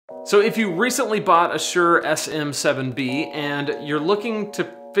So if you recently bought a Shure SM7B and you're looking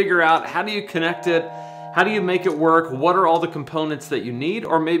to figure out how do you connect it, how do you make it work, what are all the components that you need,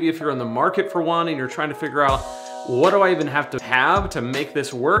 or maybe if you're in the market for one and you're trying to figure out what do I even have to make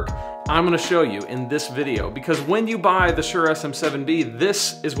this work, I'm gonna show you in this video. Because when you buy the Shure SM7B,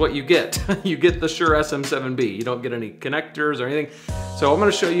 this is what you get. You get the Shure SM7B. You don't get any connectors or anything. So I'm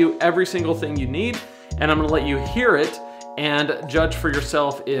gonna show you every single thing you need, and I'm gonna let you hear it and judge for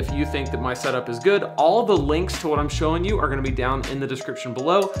yourself if you think that my setup is good. All the links to what I'm showing you are gonna be down in the description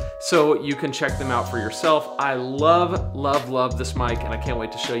below, so you can check them out for yourself. I love, love, love this mic, and I can't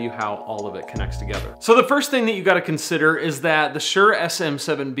wait to show you how all of it connects together. So the first thing that you gotta consider is that the Shure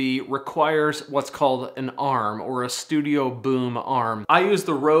SM7B requires what's called an arm, or a studio boom arm. I use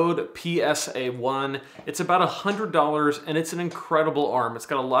the Rode PSA1. It's about $100, and it's an incredible arm. It's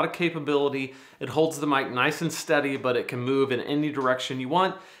got a lot of capability. It holds the mic nice and steady, but it can move in any direction you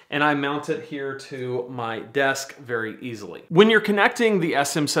want, and I mount it here to my desk very easily. When you're connecting the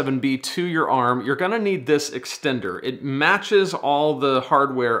SM7B to your arm, you're gonna need this extender. It matches all the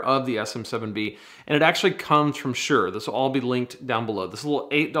hardware of the SM7B, and it actually comes from Shure. This will all be linked down below. This little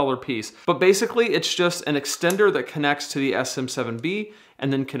 $8 piece, but basically it's just an extender that connects to the SM7B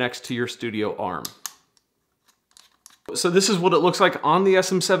and then connects to your studio arm. So this is what it looks like on the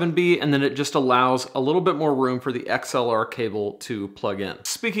SM7B, and then it just allows a little bit more room for the XLR cable to plug in.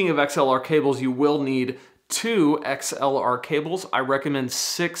 Speaking of XLR cables, you will need 2 XLR cables. I recommend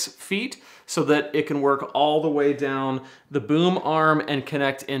 6 feet so that it can work all the way down the boom arm and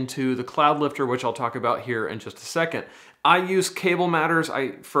connect into the cloud lifter, which I'll talk about here in just a second. I use cable matters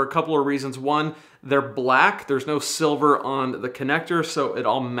for a couple of reasons. One, they're black, there's no silver on the connector, so it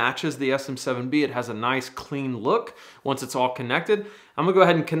all matches the SM7B. It has a nice clean look once it's all connected. I'm gonna go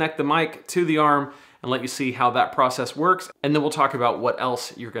ahead and connect the mic to the arm and let you see how that process works, and then we'll talk about what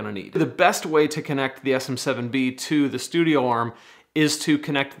else you're gonna need. The best way to connect the SM7B to the studio arm is to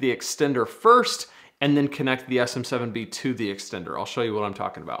connect the extender first and then connect the SM7B to the extender. I'll show you what I'm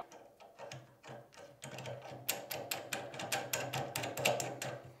talking about.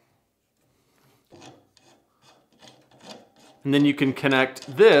 And then you can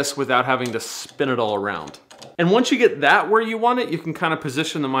connect this without having to spin it all around. And once you get that where you want it, you can kind of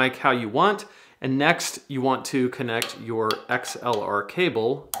position the mic how you want. And next you want to connect your XLR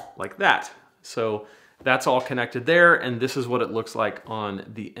cable like that. So that's all connected there, and this is what it looks like on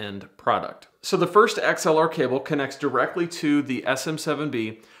the end product. So the first XLR cable connects directly to the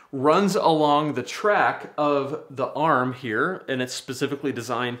SM7B, runs along the track of the arm here, and it's specifically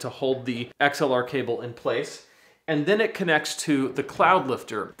designed to hold the XLR cable in place. And then it connects to the cloud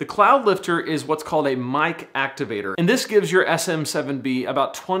lifter. The cloud lifter is what's called a mic activator. And this gives your SM7B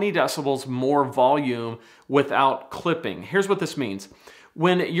about 20 decibels more volume without clipping. Here's what this means.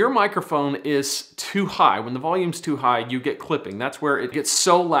 When your microphone is too high, when the volume's too high, you get clipping. That's where it gets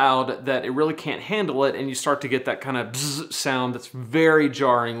so loud that it really can't handle it, and you start to get that kind of bzz sound that's very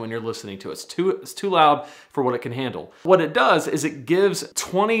jarring when you're listening to it. It's too loud for what it can handle. What it does is it gives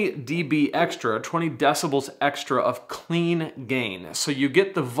 20 dB extra, 20 decibels extra of clean gain. So you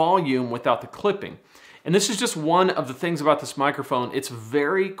get the volume without the clipping. And this is just one of the things about this microphone. It's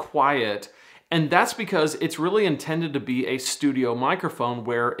very quiet. And that's because it's really intended to be a studio microphone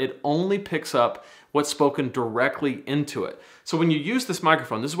where it only picks up what's spoken directly into it. So when you use this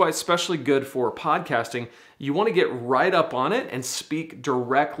microphone, this is why it's especially good for podcasting, you want to get right up on it and speak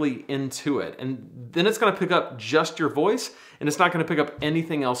directly into it. And then it's going to pick up just your voice, and it's not going to pick up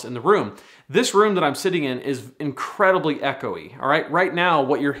anything else in the room. This room that I'm sitting in is incredibly echoey, all right? Right now,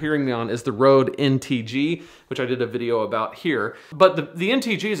 what you're hearing me on is the Rode NTG, which I did a video about here. But the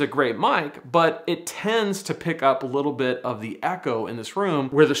NTG is a great mic, but it tends to pick up a little bit of the echo in this room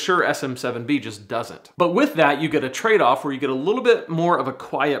where the Shure SM7B just doesn't. But with that, you get a trade-off where you get a little bit more of a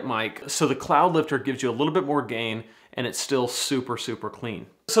quiet mic, so the cloud lifter gives you a little bit more gain, and it's still super, super clean.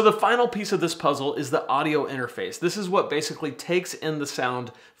 So the final piece of this puzzle is the audio interface. This is what basically takes in the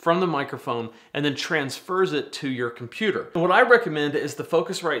sound from the microphone and then transfers it to your computer. And what I recommend is the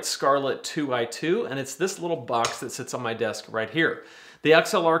Focusrite Scarlett 2i2, and it's this little box that sits on my desk right here. The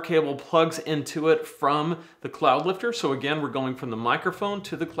XLR cable plugs into it from the cloud lifter. So again, we're going from the microphone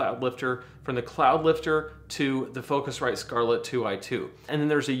to the cloud lifter, from the cloud lifter to the Focusrite Scarlett 2i2. And then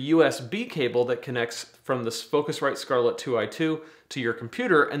there's a USB cable that connects from this Focusrite Scarlett 2i2 to your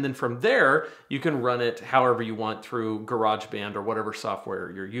computer. And then from there, you can run it however you want through GarageBand or whatever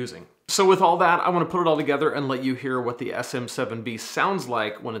software you're using. So with all that, I want to put it all together and let you hear what the SM7B sounds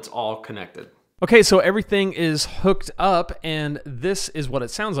like when it's all connected. Okay, so everything is hooked up, and this is what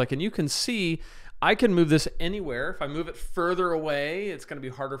it sounds like. And you can see I can move this anywhere. If I move it further away, it's going to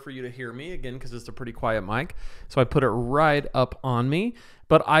be harder for you to hear me, again, because it's a pretty quiet mic. So I put it right up on me,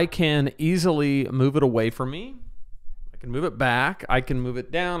 but I can easily move it away from me. I can move it back, I can move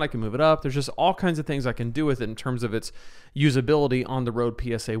it down, I can move it up. There's just all kinds of things I can do with it in terms of its usability on the Rode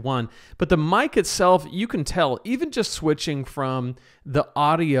PSA-1. But the mic itself, you can tell, even just switching from the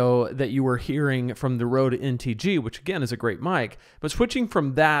audio that you were hearing from the Rode NTG, which again is a great mic, but switching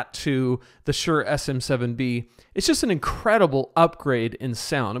from that to the Shure SM7B, it's just an incredible upgrade in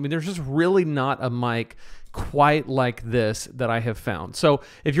sound. I mean, there's just really not a mic quite like this that I have found. So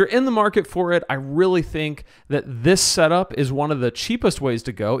if you're in the market for it, I really think that this setup is one of the cheapest ways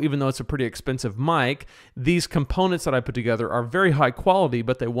to go, even though it's a pretty expensive mic. These components that I put together are very high quality,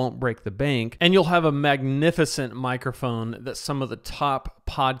 but they won't break the bank. And you'll have a magnificent microphone that some of the top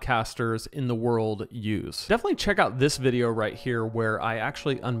podcasters in the world use. Definitely check out this video right here where I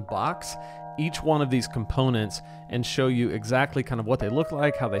actually unbox each one of these components and show you exactly kind of what they look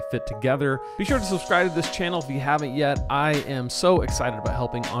like, how they fit together. Be sure to subscribe to this channel if you haven't yet. I am so excited about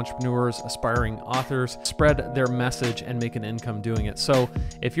helping entrepreneurs, aspiring authors spread their message and make an income doing it. So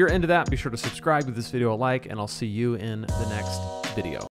if you're into that, be sure to subscribe, give this video a like, and I'll see you in the next video.